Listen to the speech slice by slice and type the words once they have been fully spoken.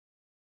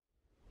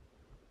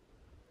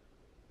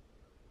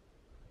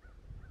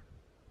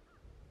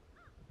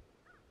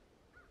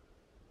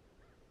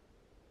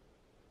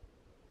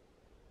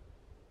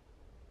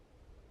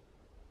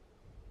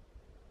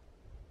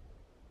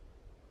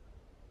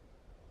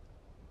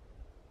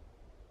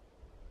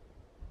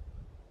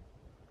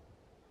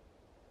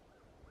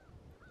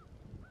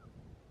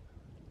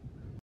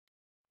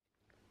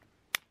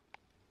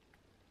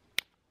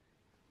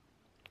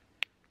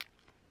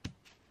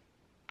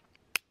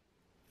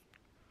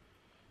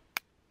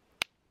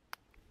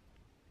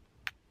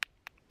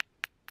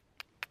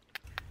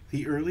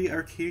The Early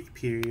Archaic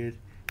period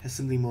has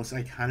some of the most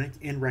iconic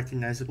and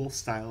recognizable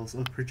styles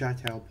of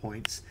projectile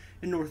points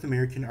in North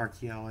American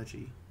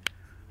archaeology.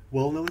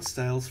 Well-known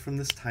styles from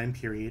this time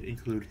period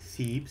include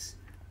Thebes,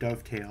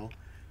 dovetail,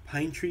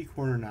 pine tree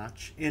corner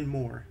notch, and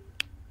more.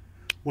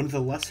 One of the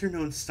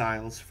lesser-known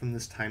styles from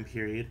this time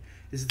period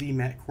is the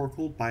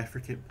MacCorkle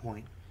bifurcate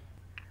point.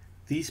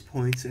 These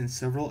points and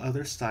several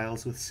other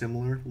styles with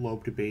similar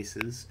lobed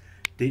bases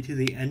date to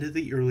the end of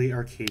the Early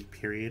Archaic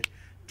period,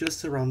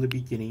 just around the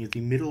beginning of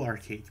the Middle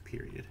Archaic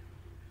period.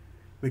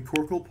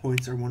 MacCorkle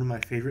points are one of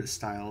my favorite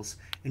styles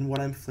and what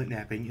I'm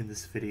flintknapping in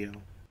this video.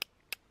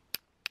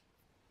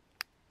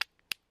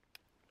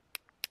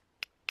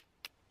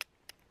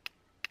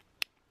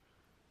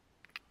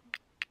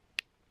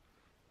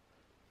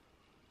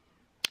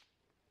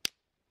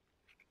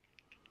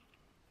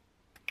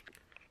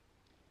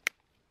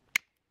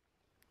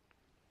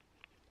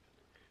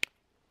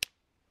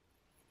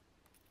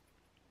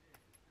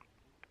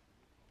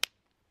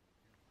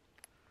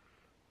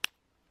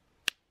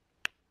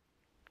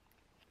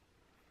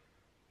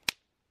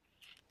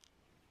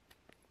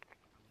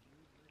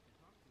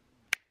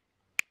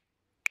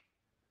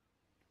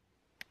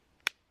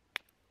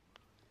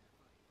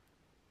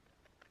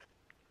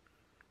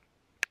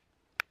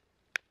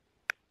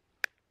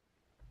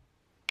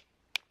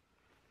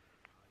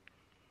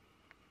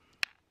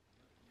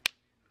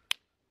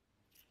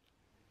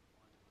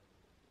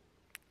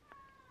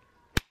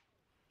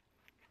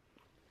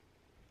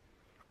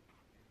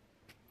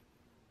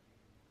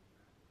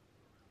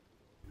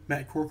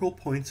 MacCorkle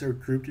points are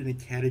grouped in a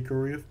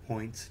category of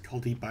points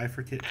called a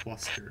bifurcate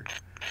cluster,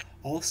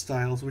 all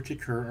styles which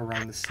occur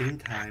around the same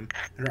time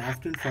and are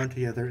often found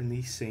together in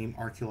the same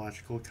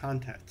archaeological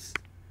context.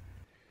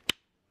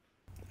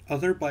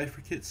 Other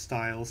bifurcate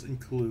styles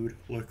include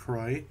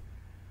LaCroix,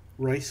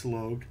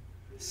 Rice-lobed,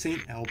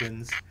 St.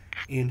 Albans,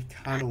 and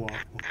Kanawha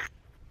point.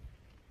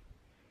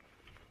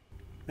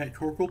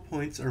 MacCorkle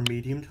points are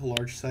medium to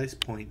large size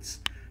points,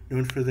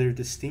 known for their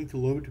distinct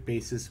lobed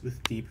bases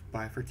with deep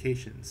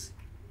bifurcations.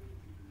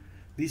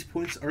 These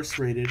points are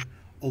serrated,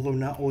 although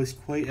not always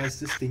quite as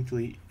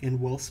distinctly and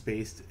well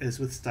spaced as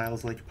with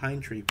styles like pine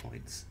tree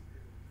points.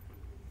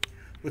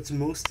 What's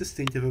most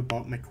distinctive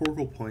about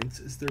MacCorkle points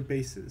is their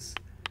bases.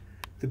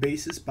 The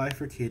base is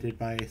bifurcated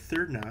by a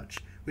third notch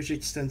which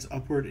extends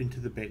upward into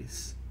the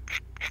base.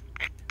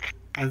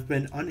 I've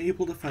been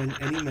unable to find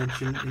any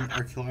mention in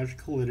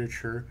archaeological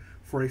literature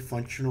for a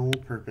functional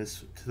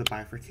purpose to the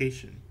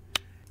bifurcation.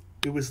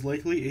 It was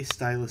likely a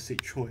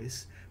stylistic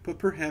choice, but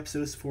perhaps it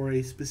was for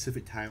a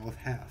specific tile of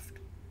haft.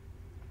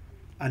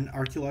 On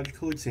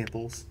archaeological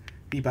examples,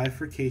 the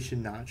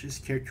bifurcation notch is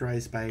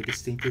characterized by a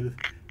distinctive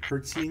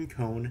Hertzian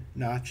cone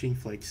notching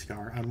flake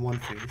scar on one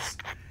face,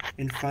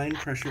 and fine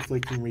pressure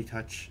flaking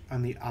retouch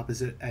on the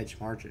opposite edge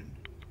margin.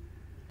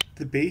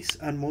 The base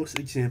on most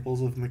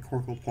examples of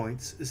MacCorkle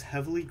points is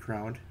heavily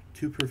ground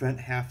to prevent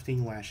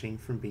hafting lashing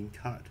from being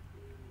cut.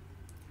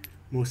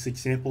 Most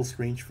examples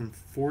range from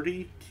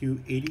 40 to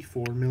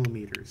 84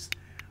 millimeters,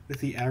 with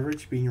the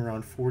average being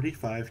around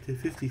 45 to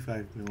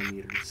 55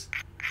 millimeters.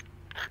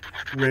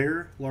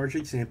 Rare, large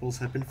examples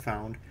have been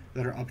found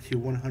that are up to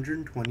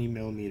 120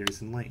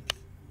 millimeters in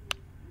length.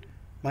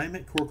 My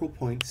MacCorkle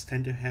points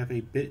tend to have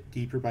a bit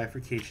deeper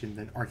bifurcation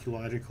than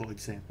archaeological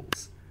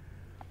examples.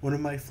 One of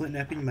my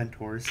flintknapping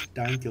mentors,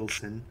 Don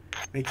Gilson,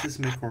 makes his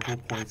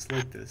MacCorkle points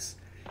like this,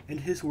 and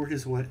his work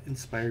is what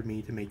inspired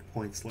me to make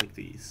points like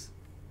these.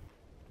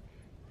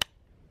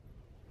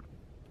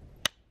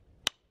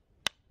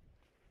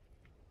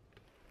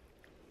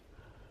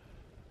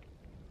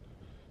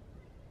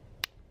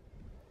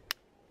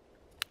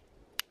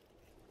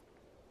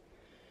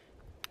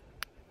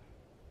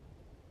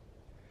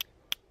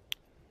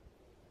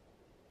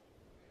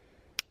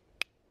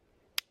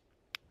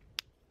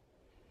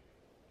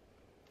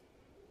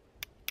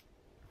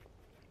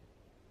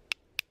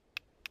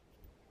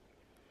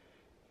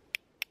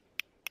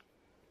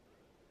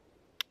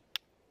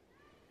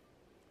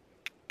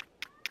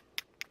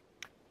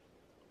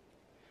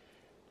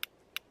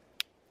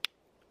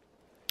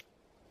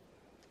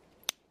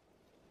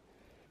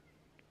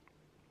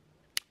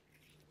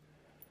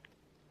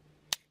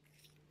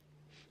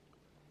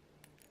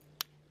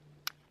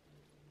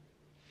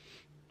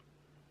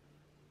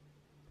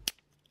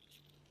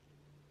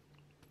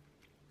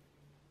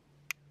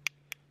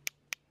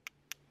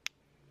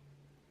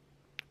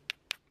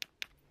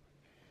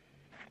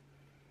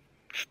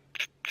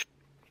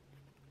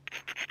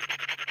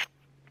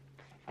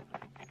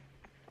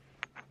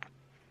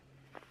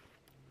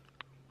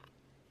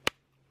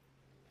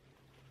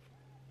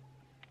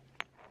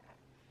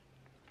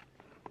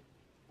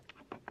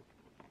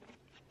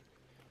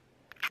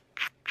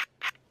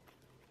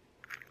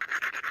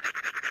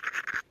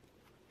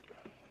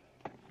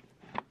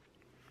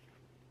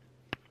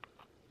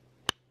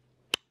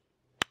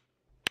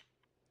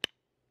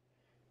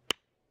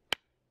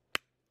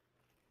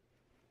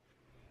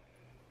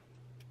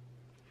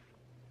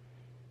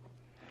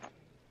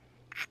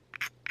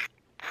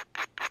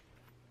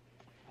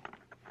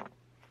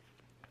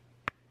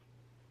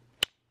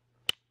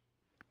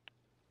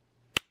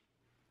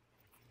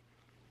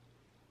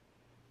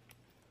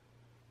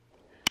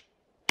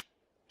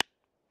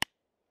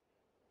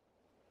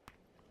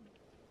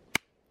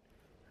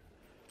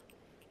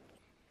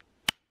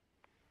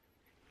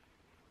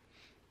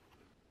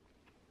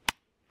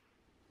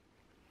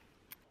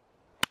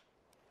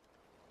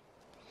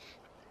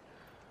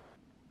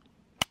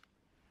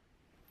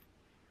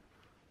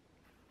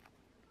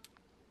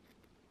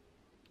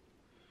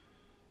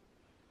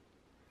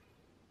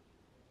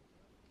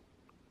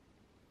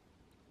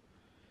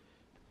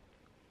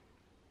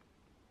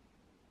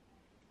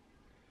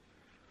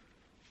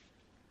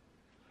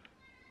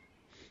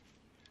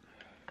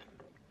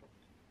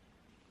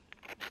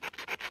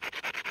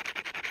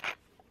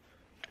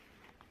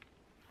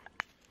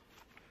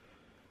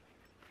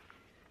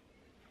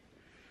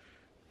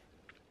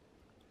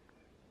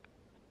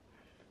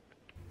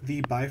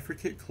 The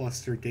bifurcate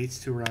cluster dates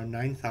to around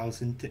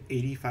 9,000 to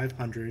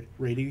 8,500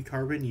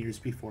 radiocarbon years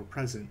before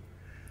present,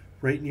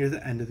 right near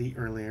the end of the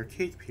Early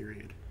Archaic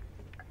period.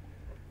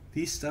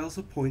 These styles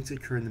of points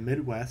occur in the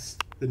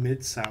Midwest, the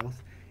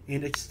Mid-South,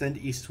 and extend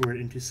eastward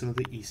into some of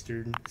the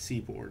eastern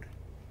seaboard.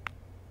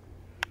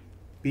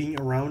 Being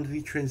around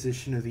the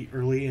transition of the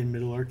Early and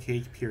Middle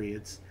Archaic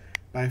periods,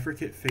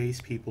 bifurcate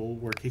phase people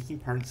were taking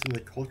part in some of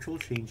the cultural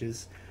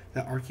changes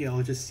that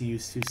archaeologists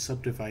used to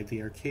subdivide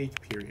the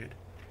Archaic period.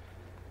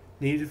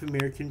 Native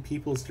American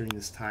peoples during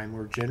this time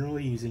were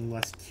generally using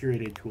less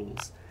curated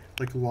tools,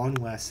 like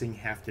long-lasting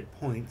hafted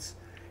points,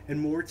 and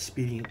more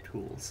expedient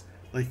tools,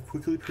 like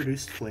quickly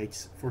produced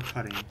flakes, for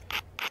cutting.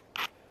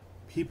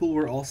 People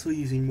were also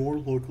using more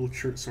local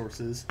chert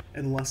sources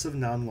and less of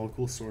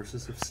non-local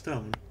sources of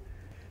stone.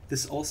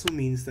 This also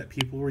means that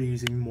people were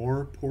using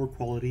more poor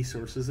quality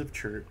sources of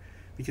chert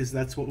because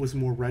that's what was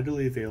more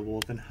readily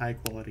available than high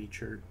quality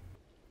chert.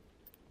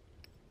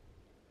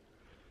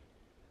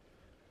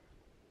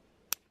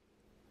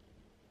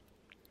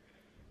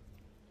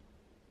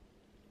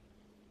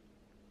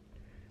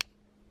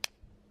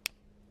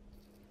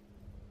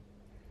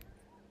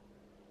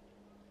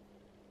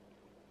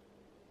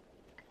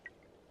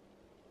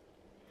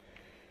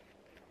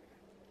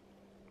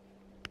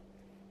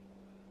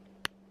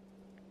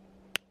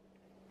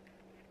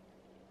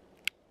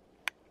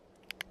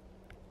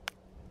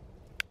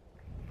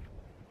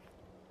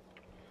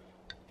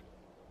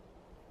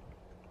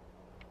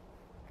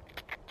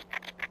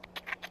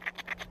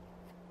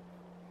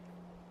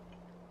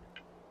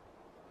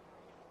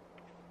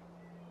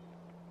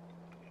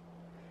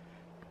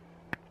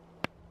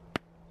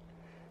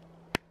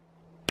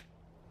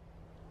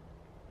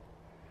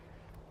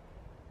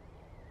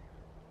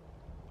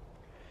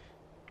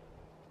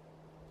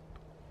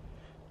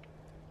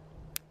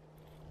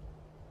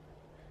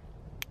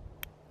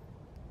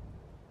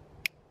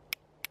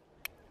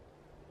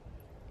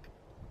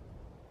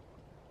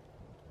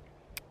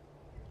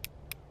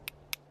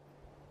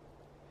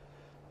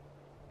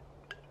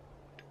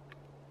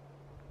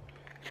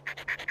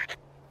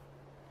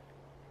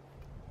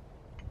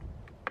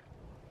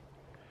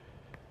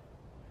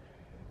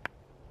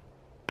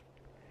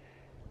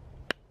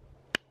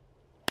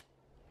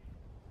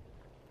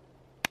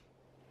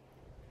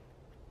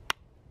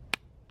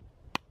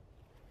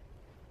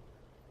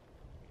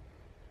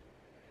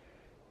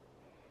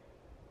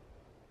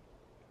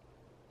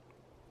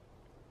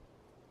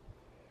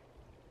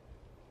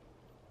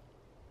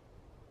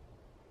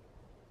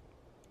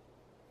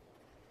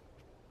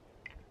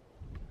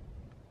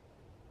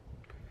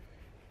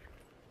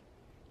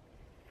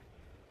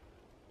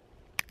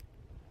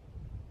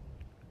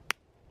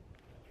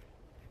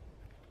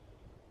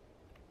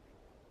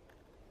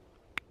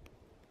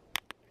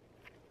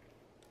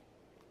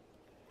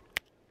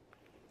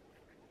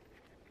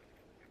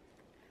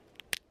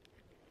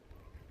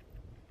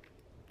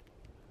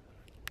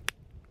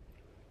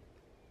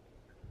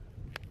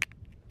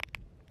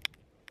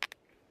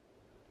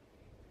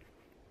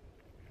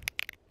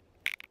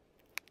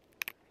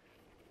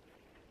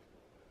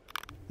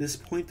 This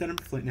point that I'm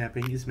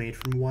flintknapping is made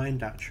from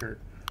Wyandotte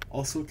chert,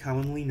 also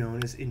commonly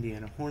known as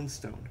Indiana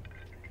hornstone.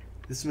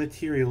 This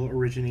material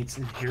originates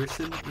in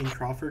Harrison and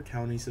Crawford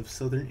counties of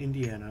southern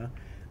Indiana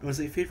and was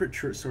a favorite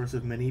chert source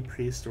of many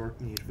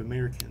prehistoric Native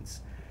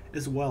Americans,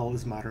 as well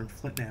as modern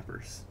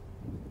flintknappers.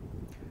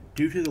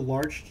 Due to the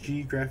large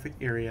geographic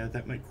area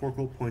that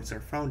MacCorkle points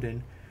are found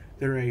in,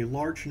 there are a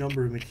large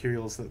number of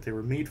materials that they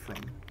were made from.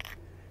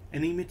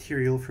 Any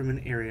material from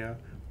an area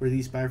where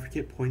these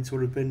bifurcate points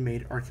would have been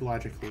made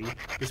archaeologically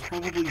is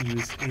probably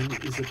used and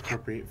is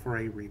appropriate for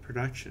a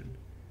reproduction.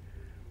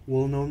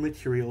 Well-known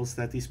materials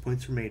that these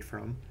points were made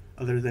from,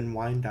 other than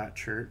Wyandotte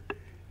chert,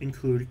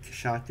 include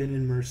Coshocton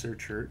and Mercer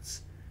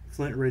cherts,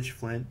 Flint Ridge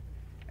flint,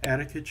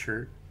 Attica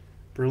chert,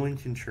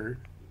 Burlington chert,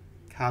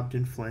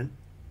 Cobden flint,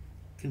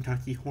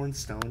 Kentucky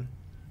hornstone,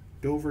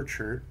 Dover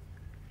chert,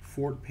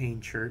 Fort Payne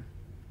chert,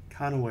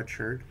 Kanawha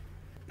chert,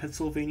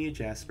 Pennsylvania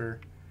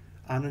jasper,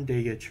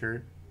 Onondaga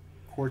chert,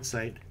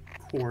 quartzite,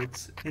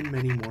 quartz, and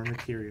many more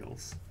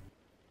materials.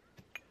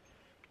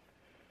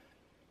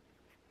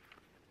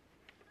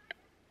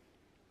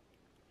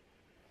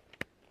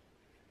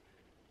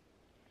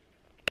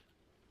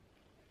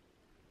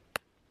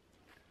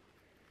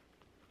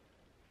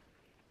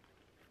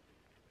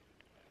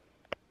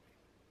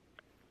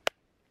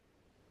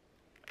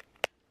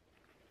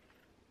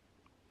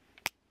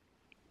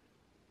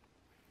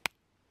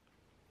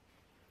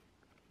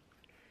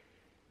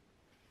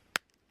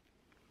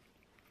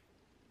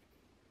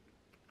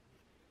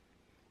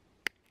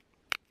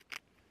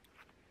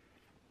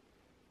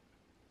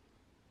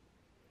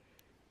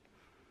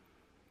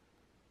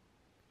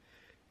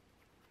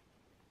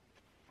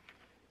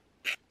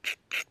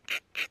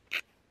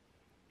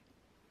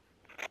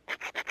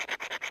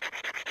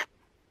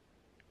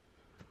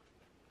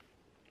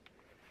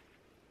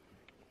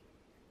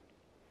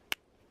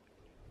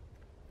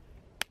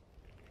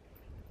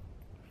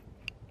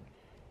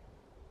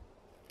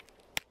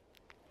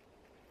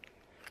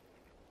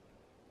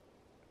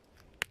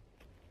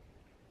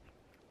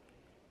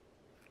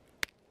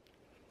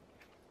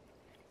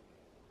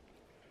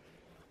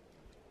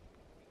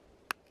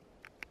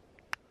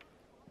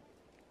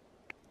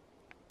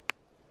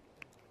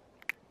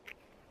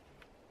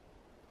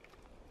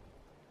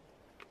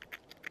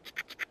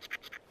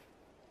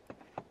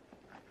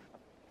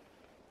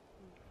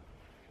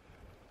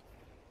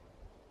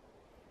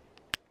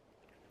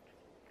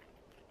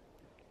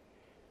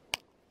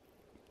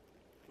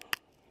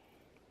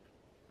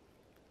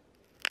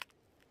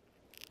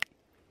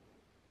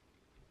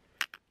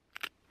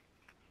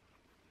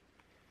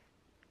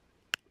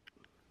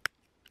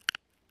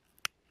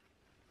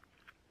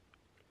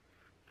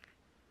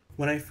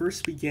 When I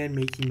first began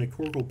making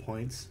MacCorkle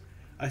points,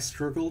 I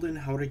struggled in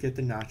how to get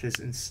the notches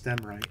and stem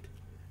right.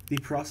 The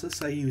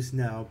process I use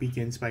now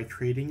begins by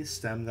creating a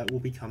stem that will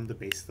become the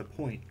base of the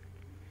point.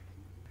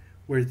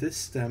 Where this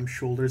stem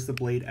shoulders the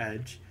blade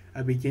edge,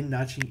 I begin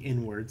notching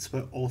inwards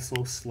but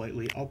also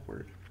slightly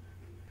upward.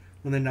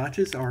 When the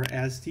notches are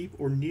as deep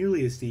or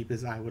nearly as deep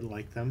as I would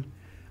like them,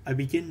 I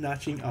begin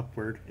notching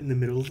upward in the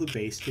middle of the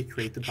base to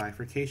create the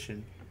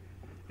bifurcation.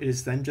 It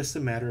is then just a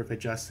matter of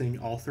adjusting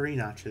all 3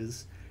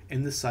 notches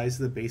and the size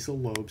of the basal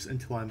lobes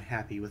until I'm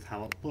happy with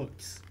how it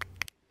looks.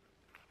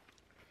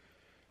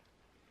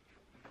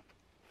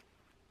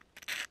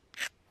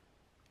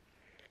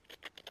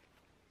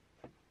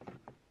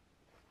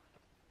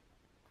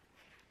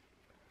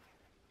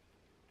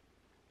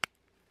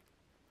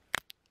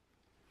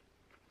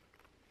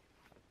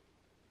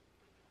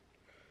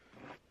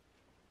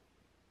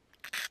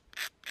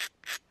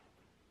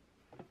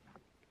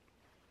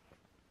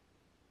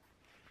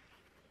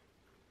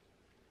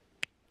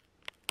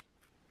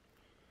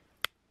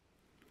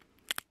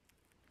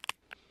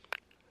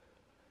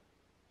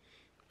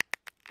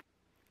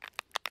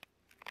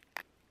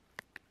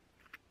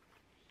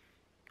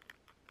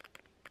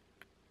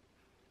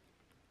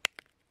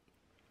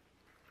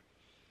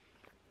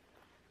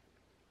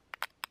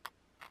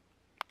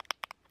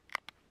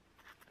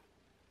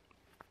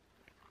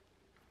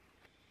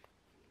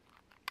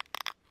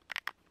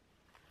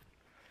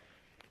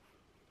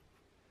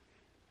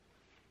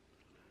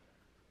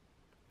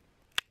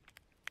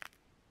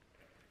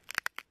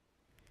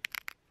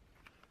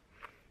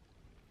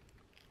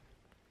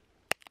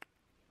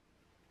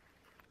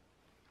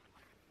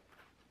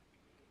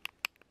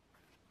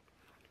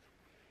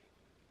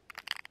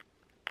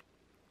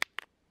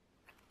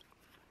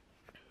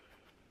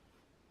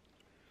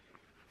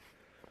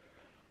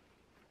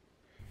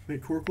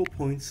 MacCorkle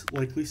points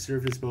likely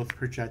serve as both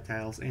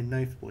projectiles and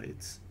knife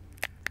blades.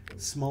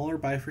 Smaller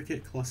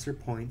bifurcate cluster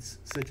points,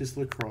 such as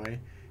LaCroix,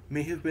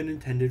 may have been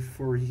intended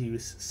for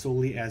use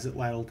solely as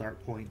atlatl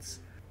dart points,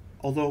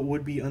 although it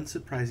would be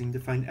unsurprising to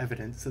find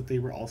evidence that they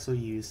were also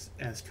used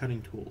as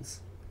cutting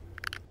tools.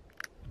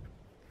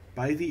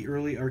 By the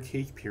early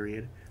Archaic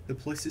period, the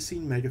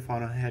Pleistocene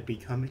megafauna had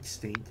become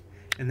extinct,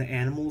 and the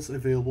animals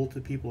available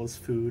to people as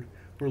food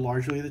were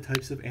largely the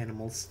types of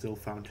animals still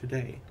found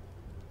today.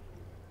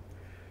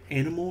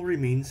 Animal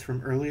remains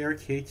from early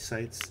Archaic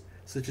sites,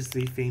 such as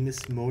the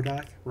famous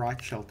Modoc rock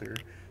shelter,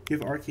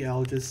 give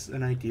archaeologists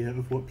an idea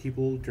of what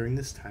people during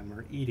this time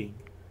were eating.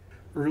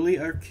 Early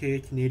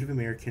Archaic Native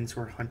Americans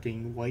were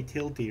hunting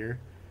white-tailed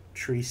deer,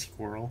 tree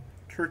squirrel,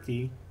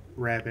 turkey,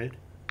 rabbit,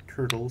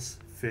 turtles,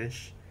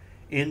 fish,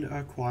 and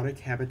aquatic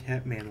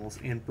habitat mammals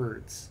and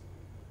birds.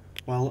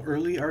 While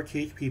early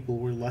Archaic people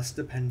were less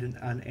dependent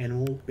on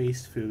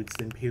animal-based foods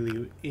than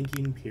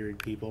Paleo-Indian period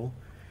people,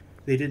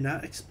 they did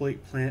not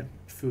exploit plant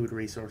food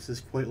resources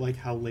quite like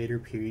how later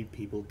period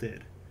people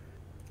did.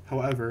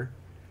 However,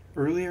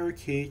 early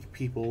Archaic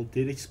people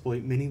did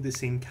exploit many of the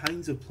same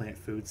kinds of plant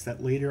foods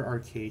that later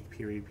Archaic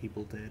period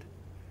people did.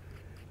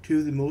 2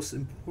 of the most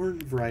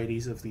important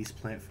varieties of these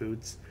plant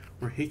foods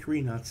were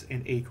hickory nuts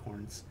and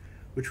acorns,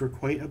 which were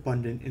quite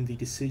abundant in the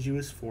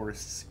deciduous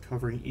forests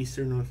covering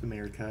eastern North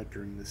America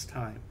during this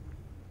time.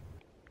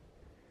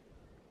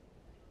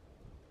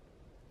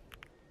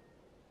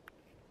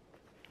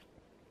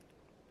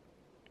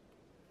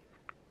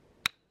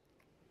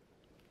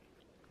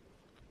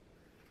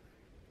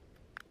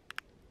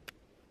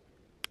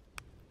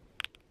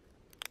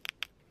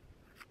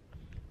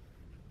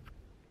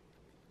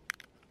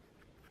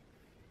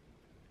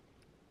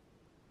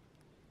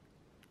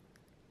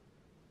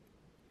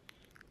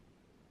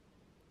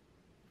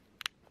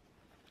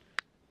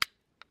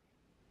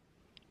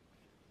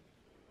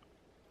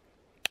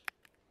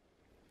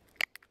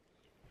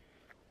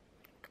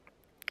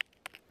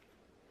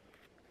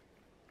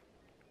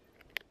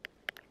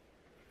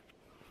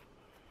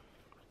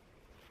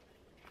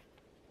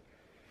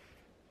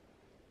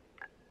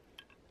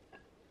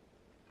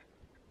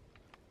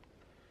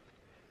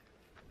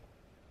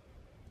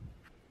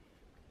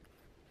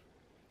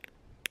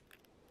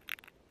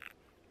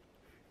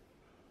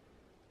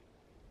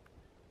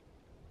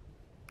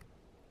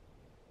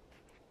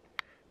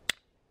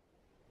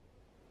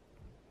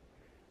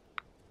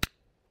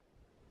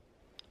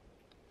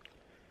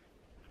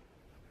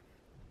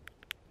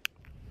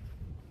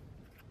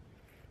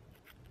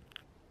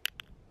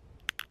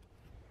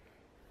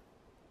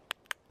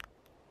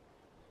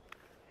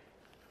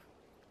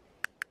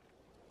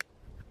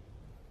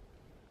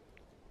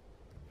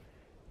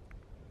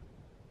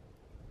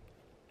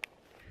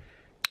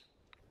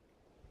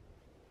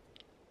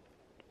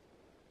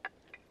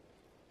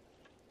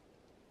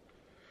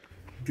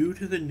 Due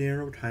to the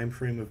narrow time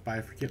frame of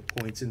bifurcate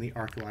points in the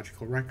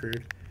archaeological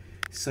record,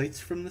 sites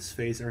from this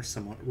phase are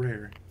somewhat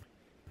rare.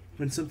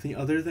 When something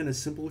other than a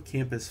simple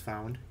camp is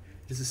found,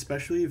 it is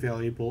especially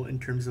valuable in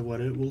terms of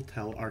what it will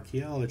tell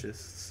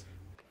archaeologists.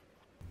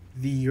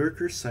 The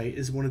Yerker site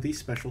is one of these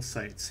special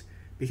sites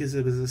because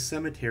it was a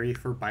cemetery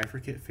for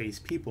bifurcate phase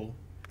people.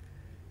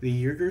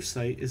 The Yerker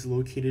site is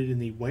located in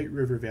the White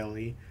River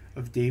Valley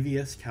of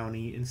Daviess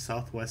County in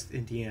southwest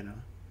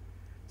Indiana.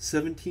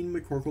 17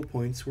 MacCorkle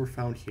points were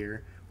found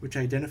here, which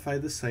identify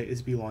the site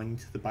as belonging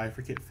to the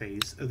bifurcate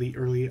phase of the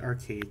Early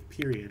Archaic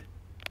period.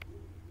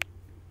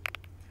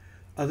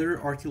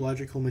 Other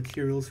archaeological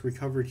materials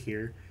recovered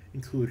here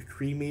include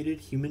cremated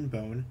human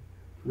bone,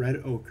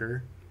 red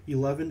ochre,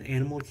 11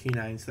 animal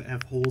canines that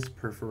have holes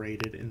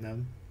perforated in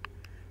them,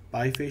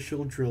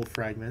 bifacial drill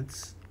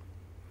fragments,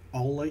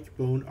 awl-like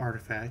bone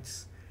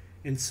artifacts,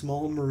 and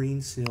small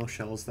marine snail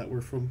shells that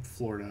were from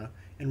Florida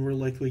and were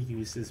likely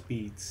used as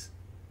beads.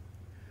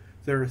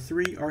 There are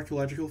 3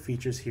 archaeological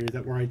features here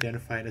that were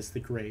identified as the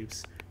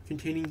graves,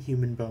 containing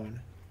human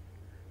bone.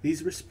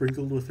 These were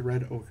sprinkled with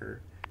red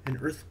ochre, an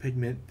earth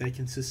pigment that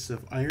consists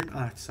of iron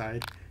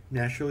oxide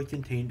naturally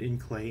contained in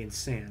clay and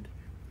sand,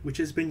 which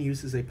has been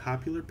used as a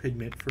popular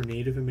pigment for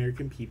Native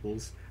American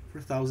peoples for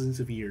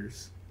thousands of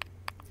years.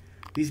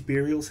 These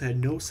burials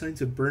had no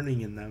signs of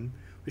burning in them,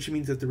 which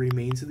means that the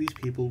remains of these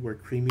people were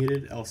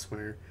cremated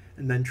elsewhere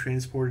and then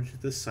transported to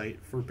the site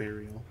for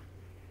burial.